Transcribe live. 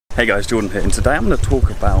Hey guys, Jordan here, and today I'm going to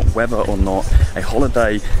talk about whether or not a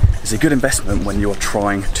holiday is a good investment when you're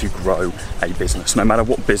trying to grow a business. No matter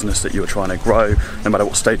what business that you're trying to grow, no matter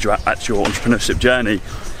what stage you're at your entrepreneurship journey,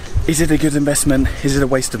 is it a good investment? Is it a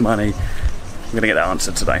waste of money? I'm going to get that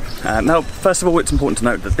answer today. Now, first of all, it's important to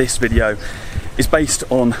note that this video is based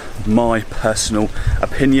on my personal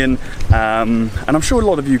opinion, and I'm sure a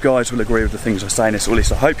lot of you guys will agree with the things I say in this, or at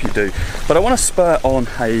least I hope you do, but I want to spur on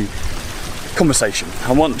a conversation.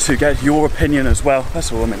 I want to get your opinion as well.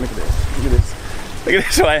 First of all, I mean, look at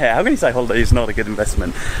this right here. How can you say holiday is not a good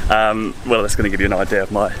investment? Well, that's going to give you an idea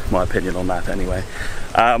of my opinion on that anyway.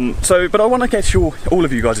 But I want to get all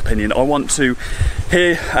of you guys' opinion. I want to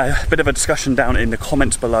hear a bit of a discussion down in the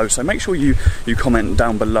comments below, so make sure you comment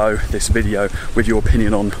down below this video with your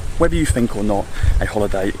opinion on whether you think or not a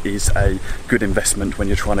holiday is a good investment when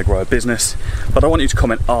you're trying to grow a business. But I want you to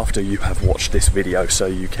comment after you have watched this video, so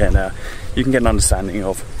you can get an understanding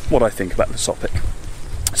of what I think about the topic.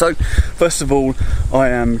 So, first of all, I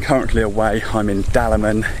am currently away. I'm in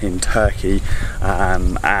Dalaman in Turkey,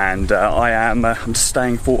 and I'm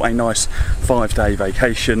staying for a nice 5-day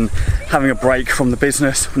vacation, having a break from the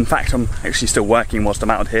business. In fact, I'm actually still working whilst I'm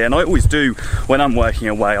out here, and I always do when I'm working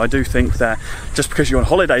away. I do think that just because you're on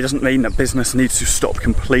holiday doesn't mean that business needs to stop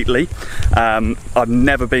completely. I've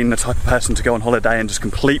never been the type of person to go on holiday and just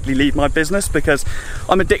completely leave my business, because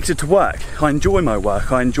I'm addicted to work. I enjoy my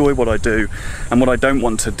work, I enjoy what I do, and what I don't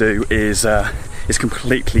want to do is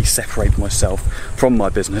completely separate myself from my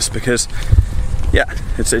business, because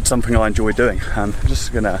it's something I enjoy doing. I'm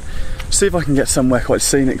just gonna see if I can get somewhere quite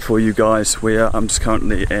scenic for you guys. I'm just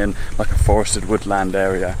currently in like a forested woodland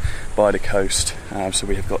area by the coast, so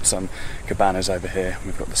we have got some cabanas over here,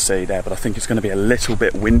 we've got the sea there, but I think it's going to be a little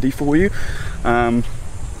bit windy for you.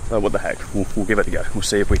 But what the heck, we'll give it a go. We'll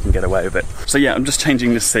see if we can get away with it. So yeah, I'm just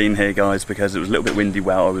changing the scene here, guys, because it was a little bit windy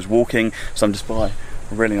while I was walking, so I'm just by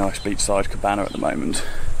a really nice beachside cabana at the moment,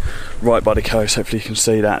 right by the coast. Hopefully you can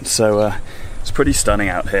see that. So it's pretty stunning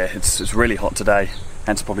out here. It's really hot today,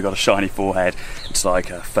 hence probably got a shiny forehead. It's like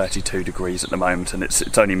 32 degrees at the moment, and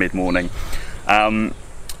it's only mid-morning.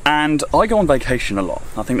 And I go on vacation a lot.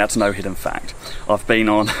 I think that's no hidden fact. I've been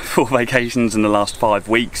on 4 vacations in the last 5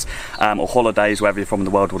 weeks, or holidays, wherever you're from in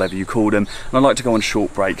the world, whatever you call them. And I like to go on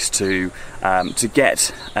short breaks to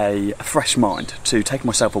get a fresh mind, to take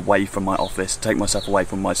myself away from my office, take myself away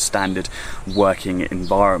from my standard working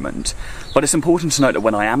environment. But it's important to note that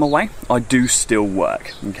when I am away, I do still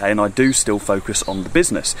work, okay, and I do still focus on the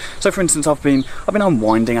business. So, for instance, I've been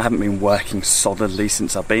unwinding. I haven't been working solidly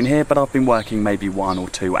since I've been here, but I've been working maybe 1 or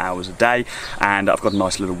 2 hours a day, and I've got a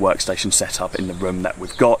nice little workstation set up in the room that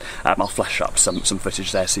we've got. I'll flash up some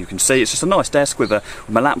footage there so you can see. It's just a nice desk with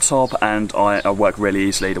my laptop, and I work really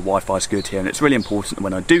easily. The Wi-Fi is good here, and it's really important that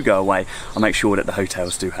when I do go away, I make sure that the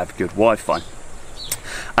hotels do have good Wi-Fi.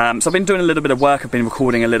 So I've been doing a little bit of work. I've been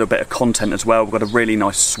recording a little bit of content as well. We've got a really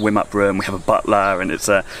nice swim up room. We have a butler, and it's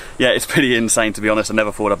pretty insane, to be honest. I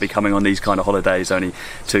never thought I'd be coming on these kind of holidays only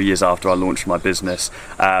 2 years after I launched my business.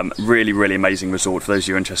 Really, really amazing resort. For those of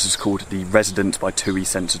you interested, it's called the Residence by TUI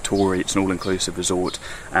Sensatori. It's an all-inclusive resort,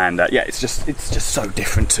 and it's just so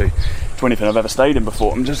different to anything I've ever stayed in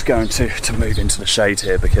before. I'm just going to move into the shade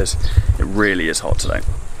here because it really is hot today.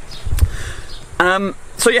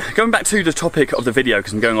 So yeah, going back to the topic of the video,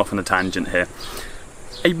 because I'm going off on a tangent here.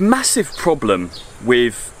 A massive problem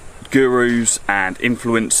with gurus and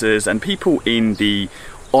influencers and people in the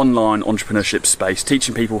online entrepreneurship space,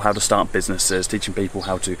 teaching people how to start businesses, teaching people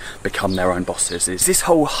how to become their own bosses, is this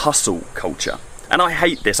whole hustle culture. And I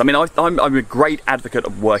hate this. I mean, I'm a great advocate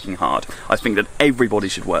of working hard. I think that everybody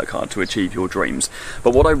should work hard to achieve your dreams.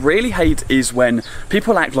 But what I really hate is when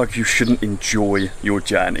people act like you shouldn't enjoy your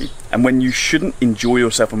journey, and when you shouldn't enjoy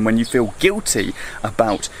yourself, and when you feel guilty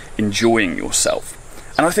about enjoying yourself.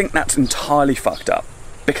 And I think that's entirely fucked up,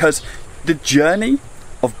 because the journey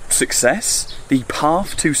of success, the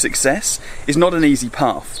path to success, is not an easy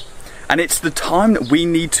path. And it's the time that we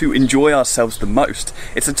need to enjoy ourselves the most.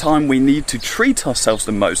 It's the time we need to treat ourselves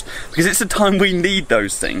the most, because it's the time we need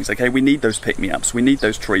those things, okay? We need those pick-me-ups, we need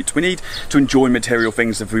those treats, we need to enjoy material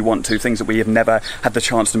things if we want to, things that we have never had the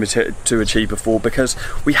chance to achieve before, because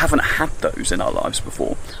we haven't had those in our lives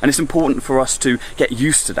before. And it's important for us to get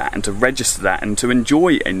used to that and to register that and to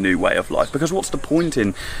enjoy a new way of life, because what's the point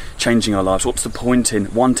in changing our lives? What's the point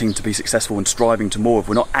in wanting to be successful and striving to more if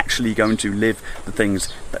we're not actually going to live the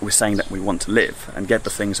things that we're saying that we want to live and get the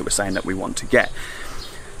things that we're saying that we want to get?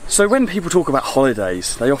 So when people talk about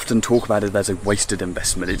holidays, they often talk about it as a wasted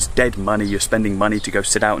investment. It's dead money. You're spending money to go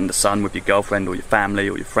sit out in the sun with your girlfriend or your family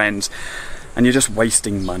or your friends. and you're just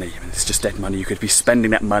wasting money. It's just dead money. You could be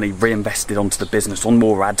spending that money reinvested onto the business, on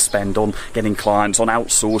more ad spend, on getting clients, on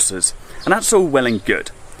outsourcers, and that's all well and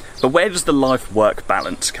good. But where does the life-work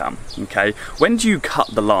balance come, okay? When do you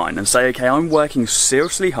cut the line and say, okay, I'm working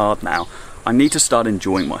seriously hard now, I need to start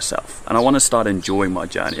enjoying myself, and I want to start enjoying my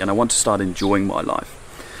journey, and I want to start enjoying my life.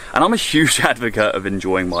 And I'm a huge advocate of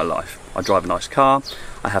enjoying my life. I drive a nice car,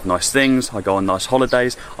 I have nice things, I go on nice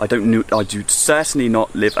holidays, I do certainly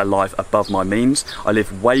not live a life above my means, I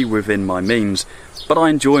live way within my means, but I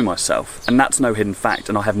enjoy myself, and that's no hidden fact,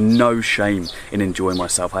 and I have no shame in enjoying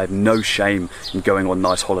myself. I have no shame in going on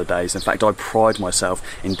nice holidays. In fact, I pride myself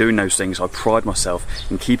in doing those things. I pride myself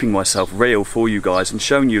in keeping myself real for you guys and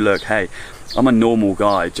showing you, look, hey, I'm a normal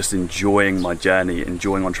guy just enjoying my journey,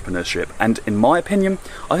 enjoying entrepreneurship. And in my opinion,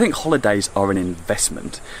 I think holidays are an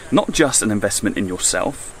investment. Not just an investment in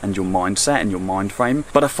yourself and your mindset and your mind frame,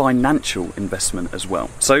 but a financial investment as well.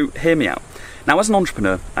 So hear me out. Now, as an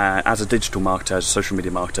entrepreneur, as a digital marketer, as a social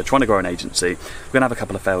media marketer, trying to grow an agency, we're going to have a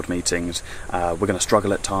couple of failed meetings. We're going to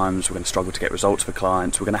struggle at times. We're going to struggle to get results for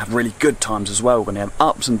clients. We're going to have really good times as well. We're going to have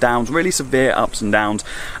ups and downs, really severe ups and downs.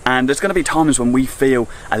 And there's going to be times when we feel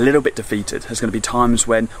a little bit defeated. There's going to be times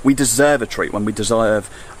when we deserve a treat, when we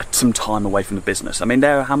deserve some time away from the business. I mean,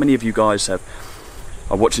 how many of you guys are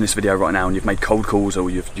watching this video right now and you've made cold calls, or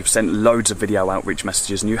you've sent loads of video outreach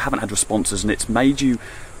messages and you haven't had responses, and it's made you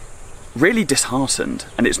really disheartened,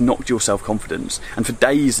 and it's knocked your self-confidence, and for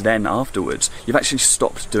days then afterwards you've actually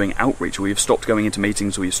stopped doing outreach, or you've stopped going into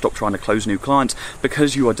meetings, or you've stopped trying to close new clients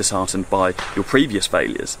because you are disheartened by your previous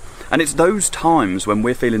failures. And it's those times when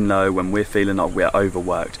we're feeling low, when we're feeling like we're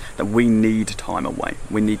overworked, that we need time away.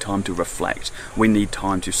 We need time to reflect. We need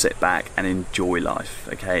time to sit back and enjoy life,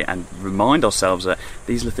 okay, and remind ourselves that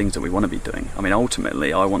these are the things that we want to be doing. I mean,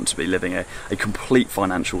 ultimately I want to be living a complete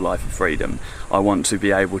financial life of freedom. I want to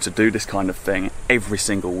be able to do this kind of thing every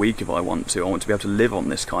single week if I want to. I want to be able to live on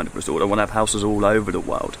this kind of resort. I want to have houses all over the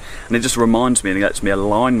world. And it just reminds me and lets me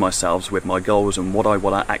align myself with my goals and what I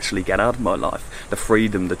want to actually get out of my life. The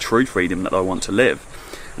freedom, the true freedom that I want to live.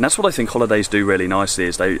 And that's what I think holidays do really nicely,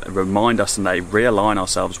 is they remind us and they realign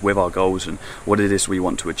ourselves with our goals and what it is we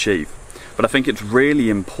want to achieve. But I think it's really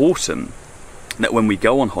important that when we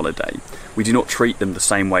go on holiday, we do not treat them the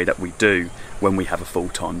same way that we do when we have a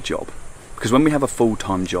full-time job. Because when we have a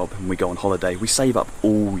full-time job and we go on holiday, we save up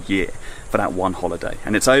all year for that one holiday,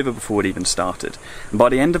 and it's over before it even started. And by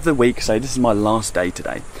the end of the week, say this is my last day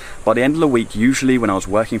today, by the end of the week, usually when I was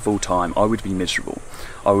working full-time, I would be miserable.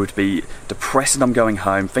 I would be depressed that I'm going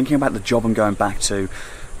home, thinking about the job I'm going back to,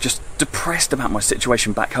 just depressed about my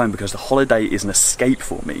situation back home, because the holiday is an escape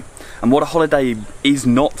for me. And what a holiday is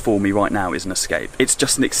not for me right now is an escape. It's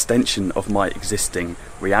just an extension of my existing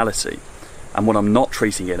reality. And what I'm not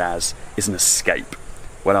treating it as is an escape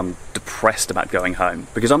when I'm depressed about going home,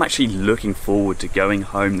 because I'm actually looking forward to going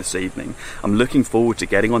home this evening. I'm looking forward to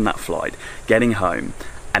getting on that flight, getting home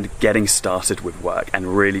and getting started with work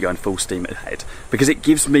and really going full steam ahead, because it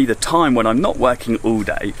gives me the time when I'm not working all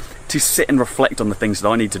day to sit and reflect on the things that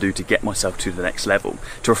I need to do to get myself to the next level,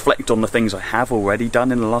 to reflect on the things I have already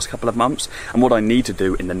done in the last couple of months and what I need to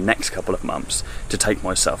do in the next couple of months to take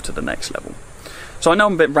myself to the next level. So I know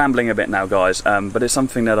I'm rambling a bit now, guys, but it's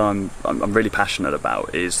something that I'm really passionate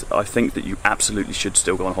about. Is I think that you absolutely should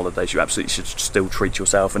still go on holidays. You absolutely should still treat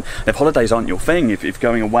yourself. And if holidays aren't your thing, if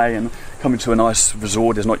going away and coming to a nice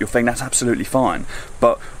resort is not your thing, that's absolutely fine.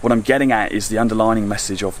 But what I'm getting at is the underlining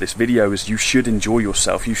message of this video is you should enjoy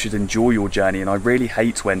yourself. You should enjoy your journey. And I really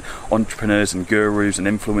hate when entrepreneurs and gurus and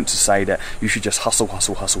influencers say that you should just hustle,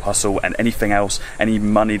 hustle, hustle, hustle, and anything else, any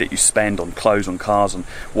money that you spend on clothes, on cars, on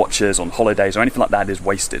watches, on holidays, or anything like that is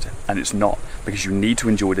wasted. And it's not, because you need to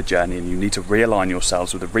enjoy the journey and you need to realign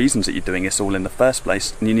yourselves with the reasons that you're doing this all in the first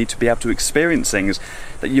place, and you need to be able to experience things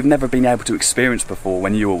that you've never been able to experience before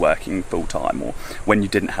when you were working full-time or when you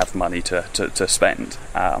didn't have money to spend.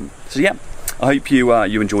 So yeah, I hope you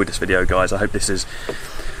enjoyed this video, guys. I hope this has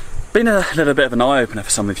been a little bit of an eye-opener for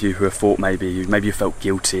some of you who have thought maybe you felt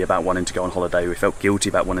guilty about wanting to go on holiday, or you felt guilty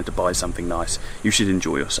about wanting to buy something nice. You should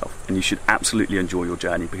enjoy yourself, and you should absolutely enjoy your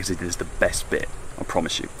journey, because it is the best bit, I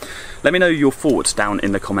promise you. Let me know your thoughts down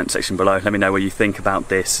in the comment section below. Let me know what you think about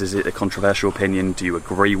this. Is it a controversial opinion? Do you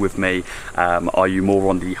agree with me? Are you more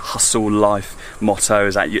on the hustle life motto?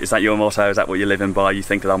 Is that your motto? Is that what you're living by? You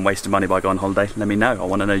think that I'm wasting money by going on holiday? Let me know. I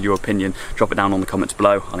want to know your opinion. Drop it down on the comments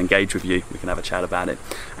below. I'll engage with you. We can have a chat about it.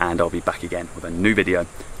 And I'll be back again with a new video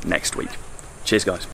next week. Cheers, guys.